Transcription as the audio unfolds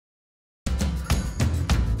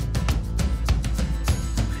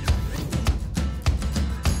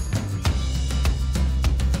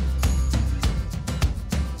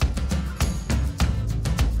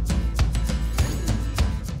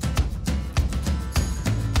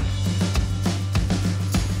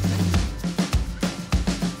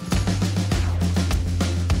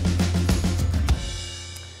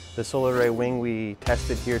The solar array wing we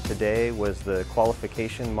tested here today was the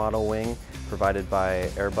qualification model wing provided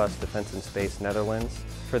by Airbus Defence and Space Netherlands.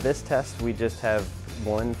 For this test we just have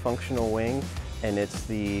one functional wing, and it's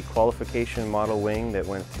the qualification model wing that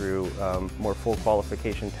went through more full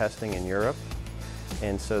qualification testing in Europe.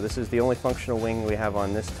 And so this is the only functional wing we have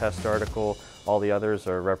on this test article. All the others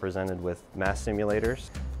are represented with mass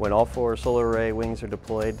simulators. When all 4 solar array wings are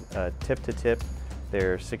deployed tip to tip,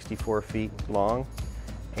 they're 64 feet long,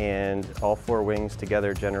 and all 4 wings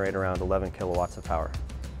together generate around 11 kilowatts of power.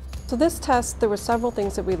 So this test, there were several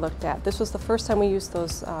things that we looked at. This was the first time we used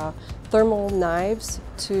those thermal knives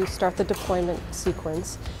to start the deployment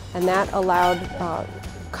sequence, and that allowed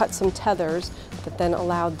cut some tethers that then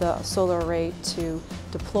allowed the solar array to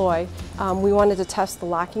deploy. We wanted to test the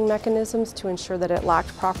locking mechanisms to ensure that it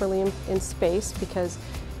locked properly in space, because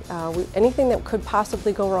anything that could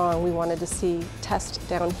possibly go wrong we wanted to see test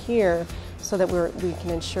down here so that we can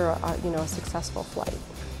ensure a successful flight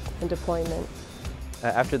and deployment.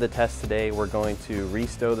 After the test today, we're going to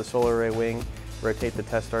restow the solar array wing, rotate the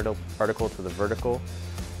test article to the vertical,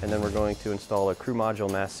 and then we're going to install a crew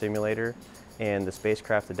module mass simulator and the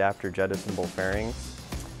spacecraft adapter jettisonable fairings,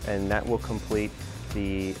 and that will complete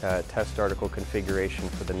the test article configuration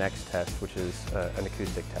for the next test, which is an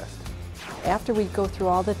acoustic test. After we go through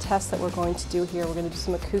all the tests that we're going to do here, we're going to do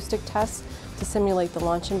some acoustic tests to simulate the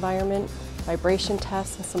launch environment, vibration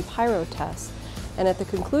tests, and some pyro tests. And at the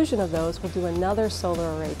conclusion of those, we'll do another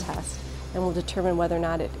solar array test, and we'll determine whether or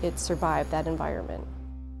not it survived that environment.